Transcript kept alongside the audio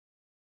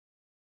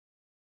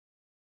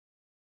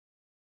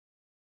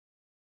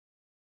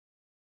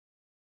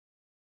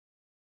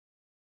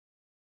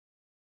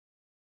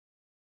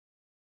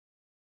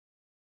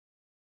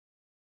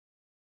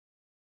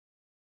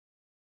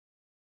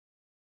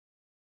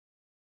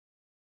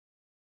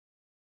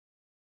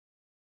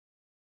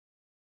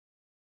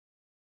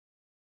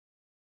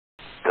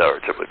Tower,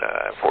 JetBlue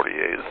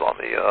 948 is on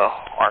the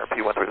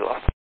RMP 13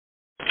 left.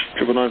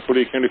 JetBlue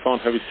 948, Kennedy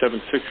found heavy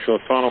 76,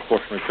 short final,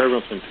 approximately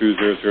turbulence in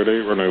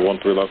 2008, runway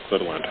 13 left, clear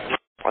to land.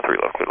 13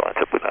 left, clear to land,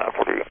 JetBlue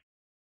 948.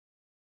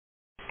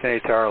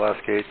 Kennedy Tower,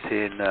 Alaska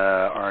 18,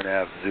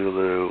 RNAV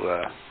Zulu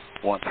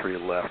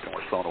 13 left, and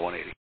we're still on a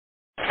 180.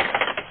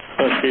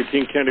 Alaska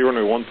 18, Kennedy,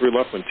 runway 13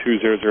 left, wind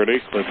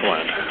 2008, clear to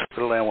land.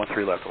 Clear to land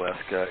 13 left,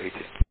 Alaska 18.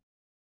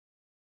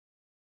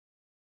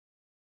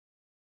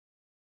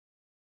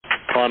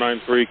 Car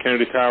 93,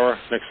 Kennedy Tower,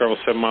 next travel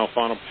 7 mile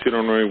final, proceed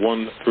on runway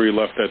 13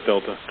 left at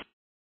Delta.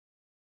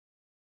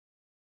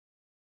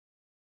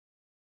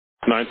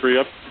 93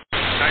 up.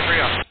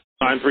 93 up.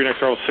 93, next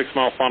travel 6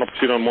 mile final,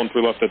 proceed on 13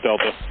 left at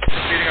Delta.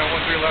 Proceeding on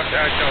 13 left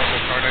at Delta,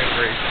 car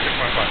 93,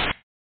 615.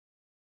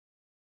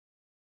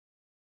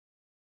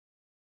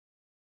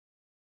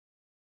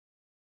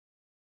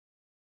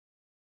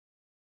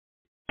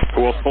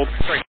 Who else pulled?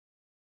 Sorry.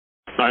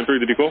 93,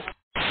 did you call?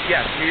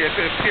 Yes, it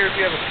appears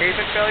we have a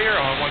pavement failure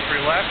on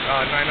 13 left,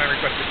 99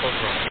 requested close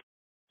roll.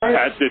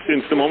 At this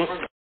instant moment?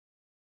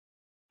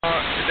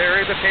 There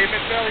is a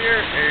pavement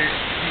failure.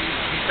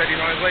 He said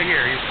he's on his way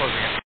here. He's closing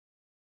it.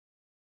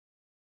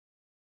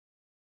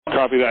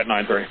 Copy that,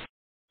 93.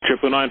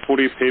 JetBlue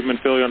 940, pavement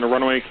failure on the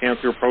runway,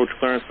 cancel your approach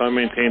clearance,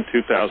 maintain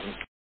 2000.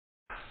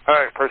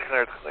 Alright, first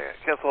clearance,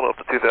 cancel up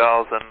to 2000,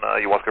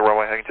 you want to go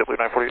runway hanging JetBlue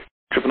 948?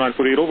 JetBlue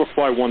 948,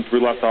 overfly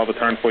 13 left, I'll have a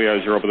turn for you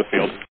as you're over the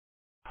field.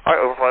 Alright,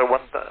 overfly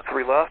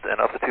 13 left and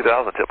up to 2000,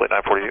 JetBlue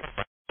 948.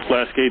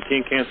 Alaska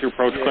 18, cancel your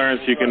approach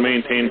clearance, you can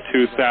maintain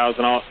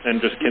 2000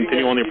 and just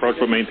continue on the approach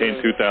but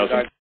maintain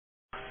 2000.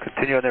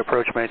 Continue on the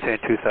approach,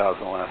 maintain 2000,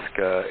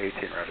 Alaska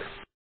 18, roger.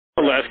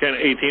 Alaska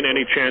 18,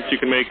 any chance you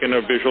can make in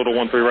a visual to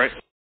 13 right?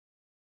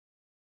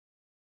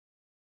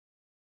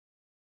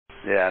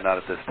 Yeah, not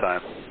at this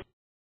time.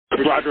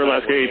 Roger,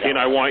 Alaska 18,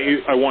 I want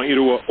you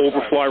to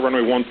overfly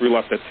runway 13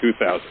 left at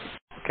 2000.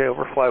 Okay,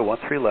 overfly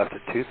 13 left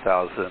at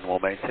 2000, we'll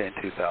maintain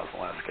 2000,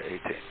 Alaska 18.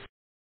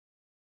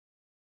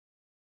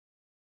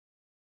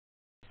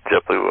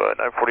 JetBlue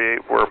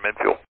 948, we're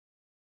mid-fuel.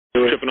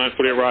 JetBlue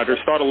 948, roger.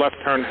 Start a left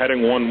turn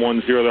heading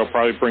 110, they'll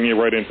probably bring you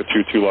right in for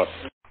 22 left.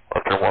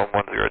 Left turn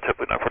 110,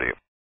 JetBlue 948.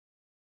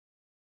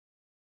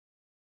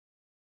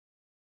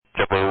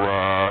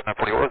 JetBlue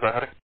 948, what was that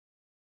heading?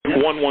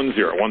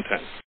 110, 110.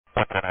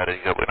 110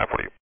 heading, JetBlue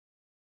 948.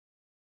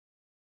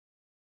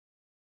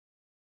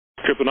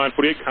 JetBlue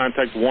 948,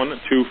 contact 1257.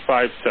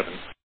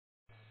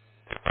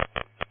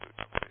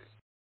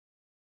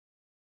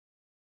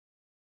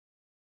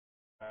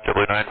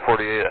 JetBlue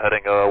 948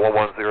 heading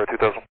 110,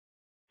 2000.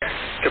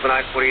 JetBlue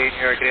 948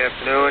 here, good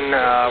afternoon.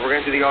 We're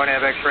going to do the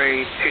RNAV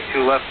X-ray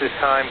 22 left this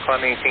time,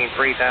 climb maintain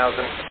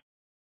 3000.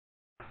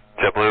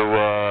 JetBlue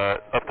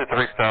up to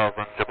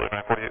 3000, JetBlue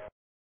 948.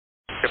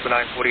 JetBlue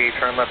 948,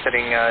 turn left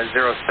heading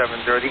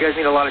 070. Do you guys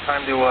need a lot of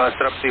time to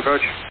set up the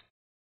approach?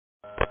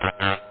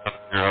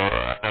 No,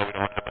 we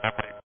don't want JetBlue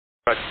 948.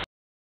 Roger.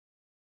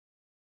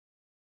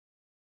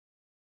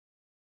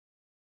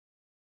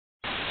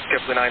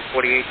 JetBlue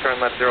 948, turn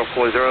left 040.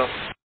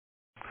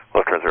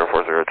 Left turn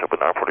 040,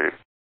 JetBlue 948.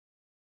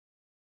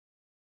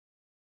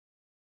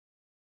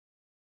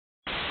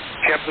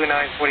 JetBlue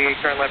 948,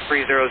 turn left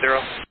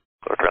 300.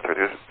 Left turn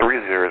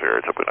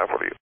 300, JetBlue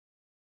 948.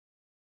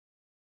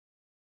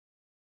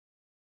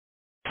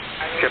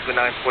 JetBlue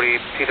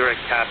 948, proceed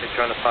direct captain,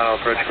 turn the final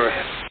approach course.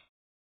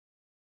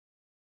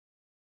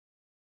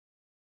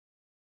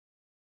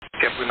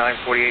 JetBlue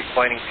 948,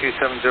 flighting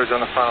 270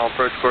 on the final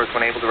approach course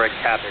when able direct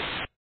captain.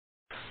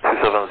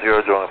 270,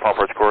 join the final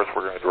approach course,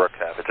 we're going to direct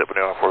captain, JetBlue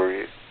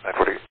 948.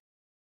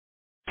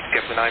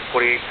 JetBlue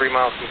 948, 3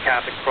 miles from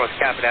Capit, cross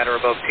Capit at or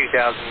above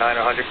 2,900,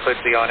 clear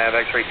to the RNAV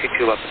X-ray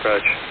 22 left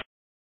approach.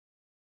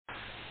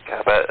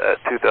 Capit at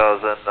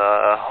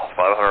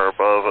 2,500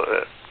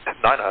 above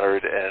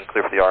 900 and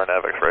clear for the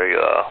RNAV X-ray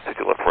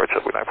 22 left approach,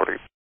 JetBlue 948.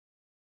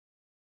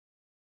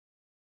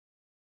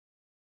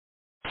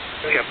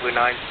 JetBlue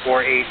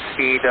 948,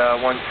 speed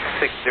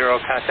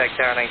 160, contact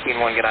tower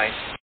 19-1, good night.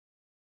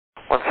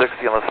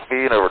 160 on the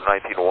speed over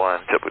 19-1,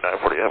 JetBlue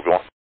 948, have a good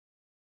one.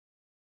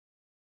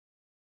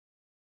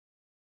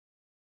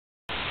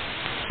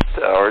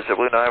 Tower,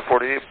 JetBlue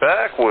 948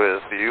 back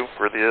with you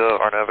for the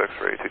RNAV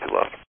X-ray 22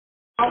 left.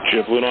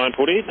 JetBlue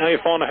 948, now you're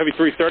following a heavy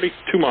 330,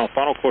 2 mile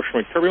final, caution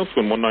wing turbulence,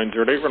 wind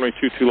 1908, runway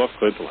 22 left,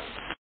 cleared to land.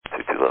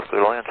 22 left,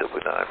 clear to land,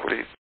 JetBlue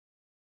 948.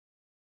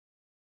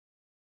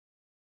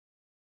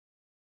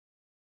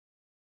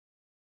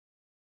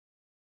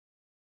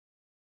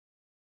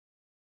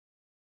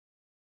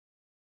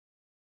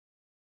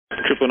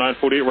 JetBlue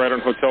 948, right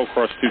on hotel,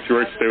 cross 22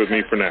 right, stay with me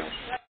for now.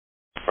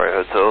 Right,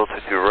 hotel,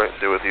 22 right,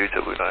 stay with you,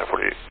 JetBlue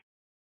 948.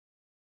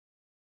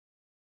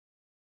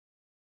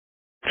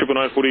 JetBlue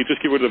 948,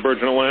 just keep with the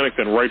Virgin Atlantic,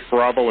 then right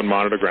Bravo and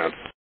monitor ground.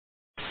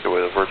 Go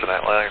with the Virgin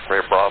Atlantic,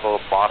 right Bravo,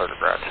 monitor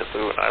ground,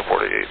 JetBlue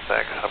 948,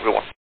 thanks, have a good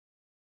one.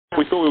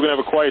 We thought we were going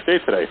to have a quiet day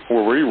today,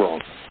 or were you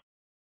wrong?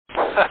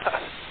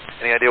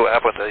 Any idea what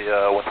happened with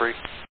the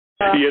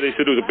 13? Yeah, they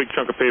said there was a big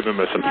chunk of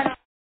pavement missing.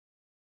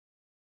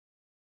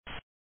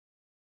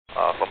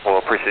 Awesome, well,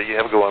 appreciate you,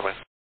 have a good one, man.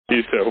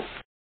 You too.